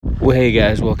Hey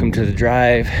guys, welcome to The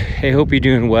Drive. Hey, hope you're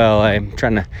doing well. I'm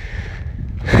trying to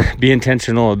be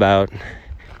intentional about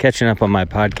catching up on my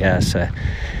podcast.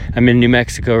 I'm in New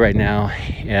Mexico right now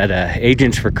at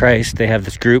Agents for Christ. They have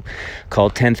this group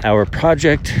called 10th Hour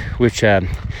Project, which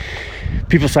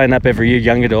people sign up every year,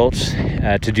 young adults,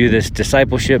 to do this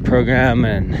discipleship program,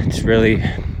 and it's really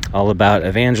all about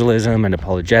evangelism and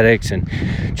apologetics and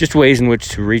just ways in which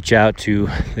to reach out to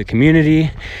the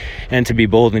community and to be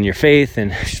bold in your faith,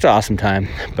 and it's just an awesome time.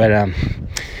 But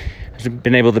I've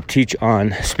been able to teach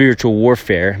on spiritual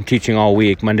warfare. I'm teaching all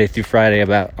week, Monday through Friday,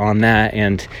 on that,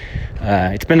 and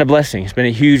it's been a blessing. It's been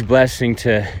a huge blessing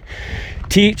to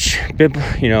teach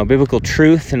biblical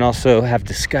truth and also have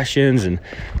discussions and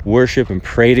worship and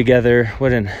pray together.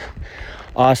 What an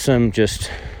awesome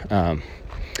thing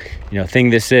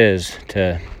this is,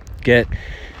 to get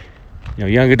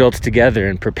young adults together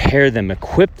and prepare them,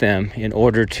 equip them in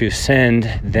order to send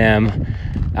them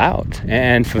out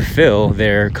and fulfill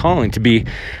their calling, to be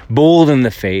bold in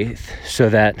the faith so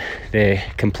that the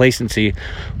complacency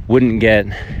wouldn't get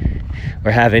or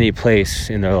have any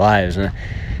place in their lives. And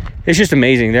it's just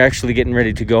amazing. They're actually getting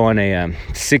ready to go on a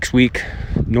 6-week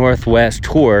Northwest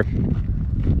tour,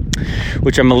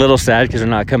 which I'm a little sad because they're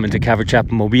not coming to Calvary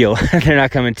Chapel Mobile. They're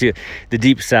not coming to the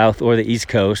Deep South or the East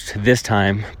Coast this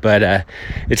time, but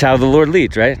it's how the Lord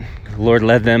leads, right? The Lord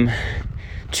led them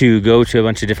to go to a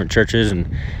bunch of different churches and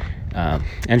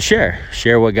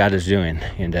share what God is doing.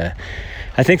 And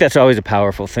I think that's always a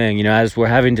powerful thing. As we're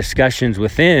having discussions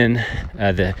within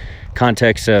the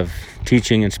context of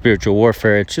teaching and spiritual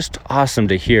warfare, it's just awesome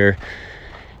to hear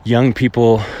young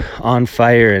people on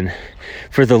fire and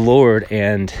for the Lord,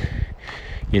 and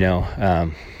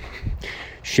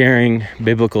sharing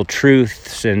biblical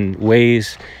truths and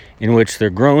ways in which they're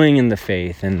growing in the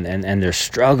faith and their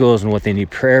struggles and what they need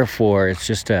prayer for. It's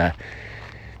just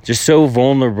so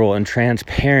vulnerable and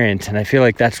transparent, and I feel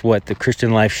like that's what the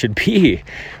Christian life should be,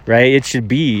 right?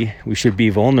 We should be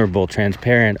vulnerable,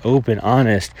 transparent, open,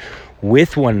 honest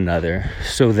with one another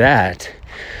so that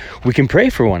we can pray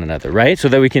for one another, right? So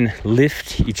that we can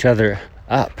lift each other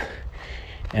up.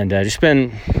 And it's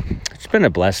been a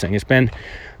blessing. It's been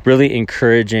really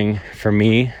encouraging for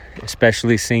me,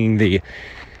 especially seeing the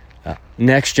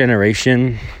next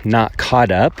generation not caught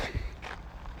up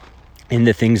in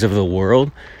the things of the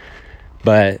world,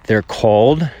 but they're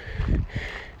called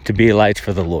to be lights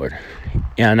for the Lord.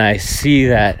 And I see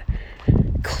that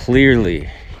clearly,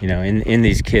 in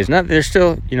these kids. Not they're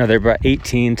still, they're about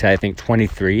 18 to I think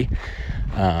 23,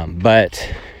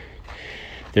 but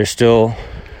they're still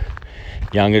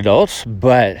young adults,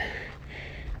 but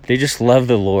they just love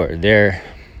the Lord. They're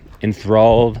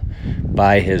enthralled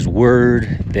by His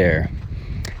Word. They're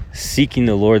seeking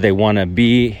the Lord. They want to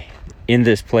be in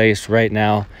this place right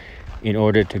now in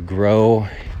order to grow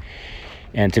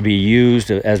and to be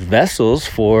used as vessels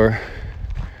for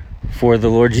the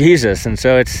Lord Jesus. And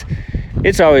so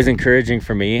it's always encouraging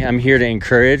for me. I'm here to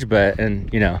encourage, but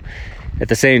at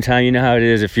the same time, you know how it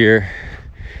is. If you're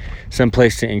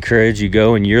someplace to encourage, you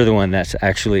go and you're the one that's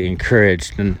actually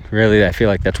encouraged. And really, I feel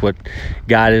like that's what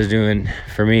God is doing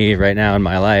for me right now in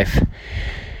my life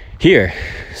here.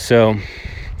 So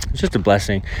it's just a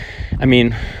blessing. I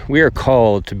mean, we are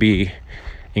called to be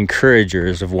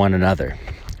encouragers of one another,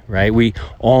 right? We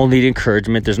all need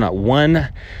encouragement. There's not one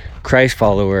Christ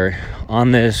follower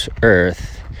on this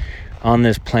earth, on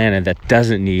this planet, that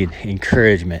doesn't need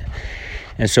encouragement.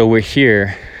 And so we're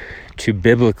here to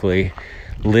biblically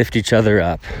lift each other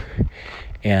up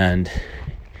and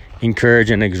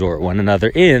encourage and exhort one another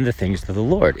in the things of the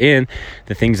Lord, in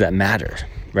the things that matter,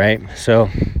 right? So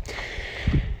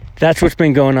that's what's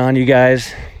been going on, you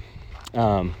guys.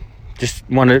 Just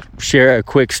want to share a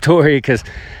quick story, because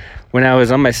when I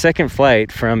was on my second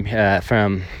flight from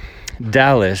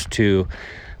Dallas to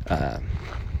El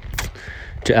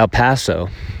Paso,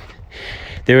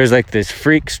 there was like this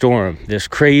freak storm, this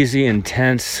crazy,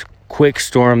 intense, quick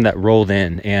storm that rolled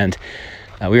in, and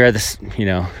we were at the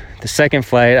second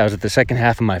flight. I was at the second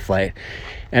half of my flight,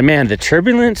 and man, the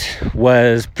turbulence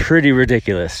was pretty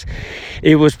ridiculous.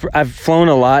 I've flown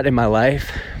a lot in my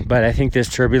life, but I think this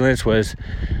turbulence was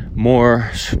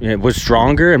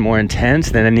stronger and more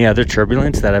intense than any other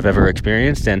turbulence that I've ever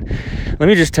experienced. And let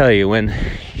me just tell you, when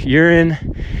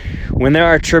there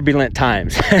are turbulent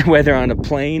times, whether on a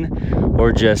plane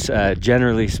or just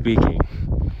generally speaking,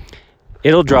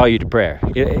 it'll draw you to prayer.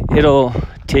 It'll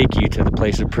take you to the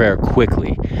place of prayer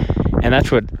quickly. And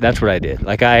that's what I did.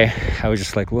 Like I was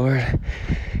just like, Lord,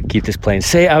 keep this plane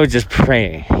safe. I was just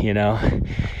praying,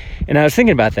 And I was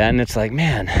thinking about that, and it's like,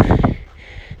 man,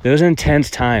 those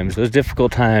intense times, those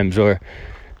difficult times, or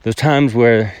those times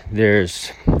where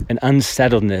there's an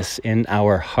unsettledness in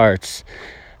our hearts,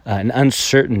 an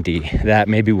uncertainty that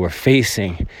maybe we're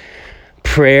facing,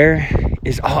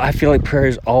 I feel like prayer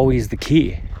is always the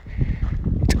key.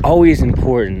 It's always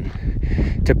important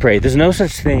to pray. There's no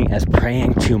such thing as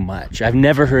praying too much. I've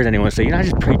never heard anyone say, I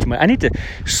just pray too much. I need to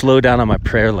slow down on my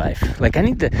prayer life. Like I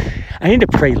need to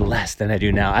pray less than I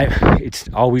do now. It's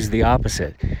always the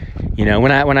opposite.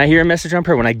 When I hear a message on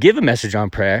prayer, when I give a message on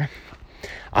prayer,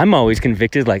 I'm always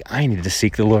convicted like I need to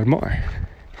seek the Lord more.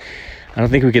 I don't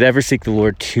think we could ever seek the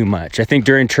Lord too much. I think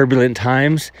during turbulent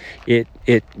times, it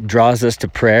draws us to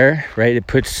prayer, right? It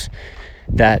puts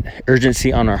that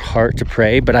urgency on our heart to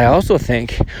pray. But I also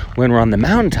think when we're on the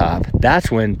mountaintop, that's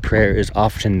when prayer is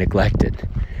often neglected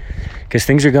because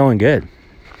things are going good.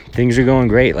 Things are going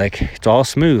great. Like it's all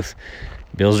smooth.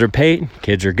 Bills are paid.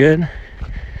 Kids are good.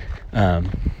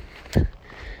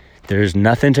 There's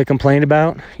nothing to complain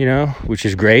about, which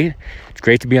is great. It's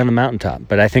great to be on the mountaintop.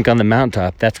 But I think on the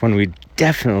mountaintop, that's when we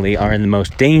definitely are in the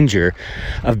most danger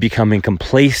of becoming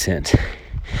complacent.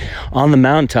 On the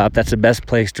mountaintop, that's the best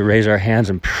place to raise our hands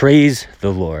and praise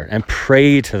the Lord and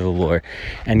pray to the Lord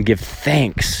and give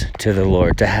thanks to the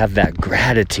Lord, to have that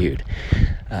gratitude.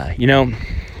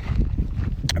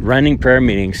 Running prayer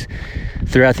meetings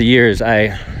throughout the years,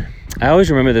 I always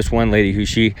remember this one lady who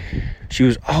she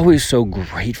was always so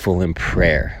grateful in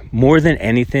prayer. More than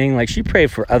anything, like she prayed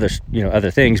for other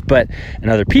things, and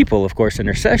other people, of course,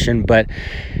 intercession, but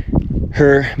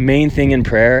her main thing in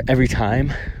prayer every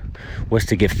time was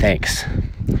to give thanks.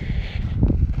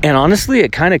 And honestly,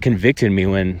 it kind of convicted me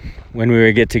when we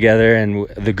would get together and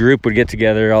the group would get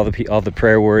together, all the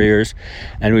prayer warriors,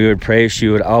 and we would pray. She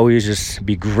would always just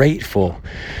be grateful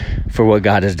for what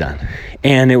God has done.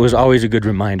 And it was always a good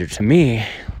reminder to me,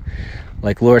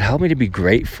 like, Lord, help me to be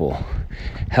grateful.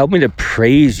 Help me to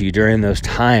praise you during those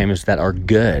times that are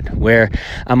good, where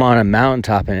I'm on a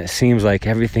mountaintop and it seems like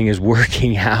everything is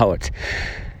working out.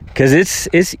 Because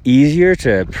it's easier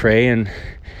to pray and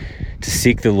to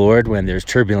seek the Lord when there's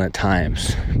turbulent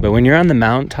times. But when you're on the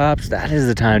mountaintops, that is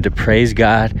the time to praise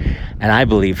God and I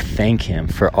believe thank Him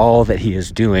for all that He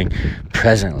is doing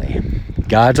presently.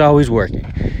 God's always working.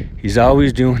 He's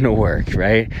always doing the work,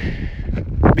 right?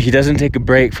 He doesn't take a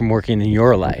break from working in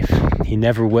your life. He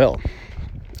never will.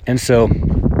 And so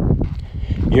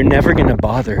you're never going to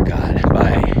bother God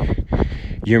by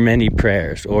your many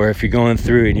prayers, or if you're going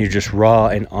through and you're just raw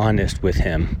and honest with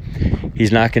Him,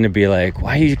 He's not going to be like,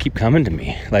 why do you keep coming to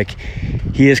me? Like,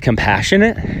 He is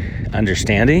compassionate,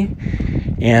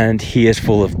 understanding, and He is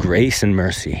full of grace and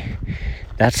mercy.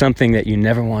 That's something that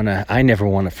I never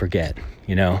want to forget.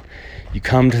 You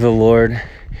come to the Lord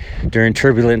during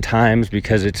turbulent times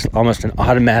because it's almost an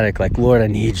automatic, like, Lord, I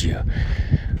need you.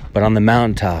 But on the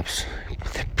mountaintops,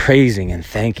 praising and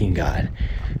thanking God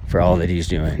for all that He's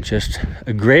doing. Just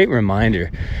a great reminder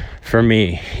for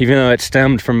me, even though it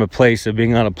stemmed from a place of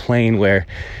being on a plane where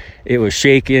it was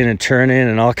shaking and turning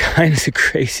and all kinds of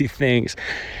crazy things.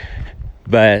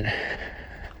 But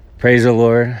praise the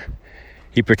Lord,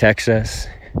 He protects us.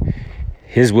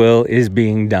 His will is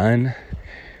being done.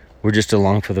 We're just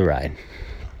along for the ride.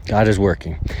 God is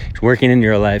working. He's working in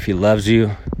your life. He loves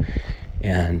you.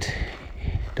 And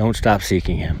don't stop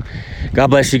seeking Him. God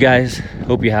bless you guys.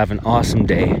 Hope you have an awesome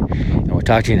day. And we'll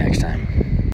talk to you next time.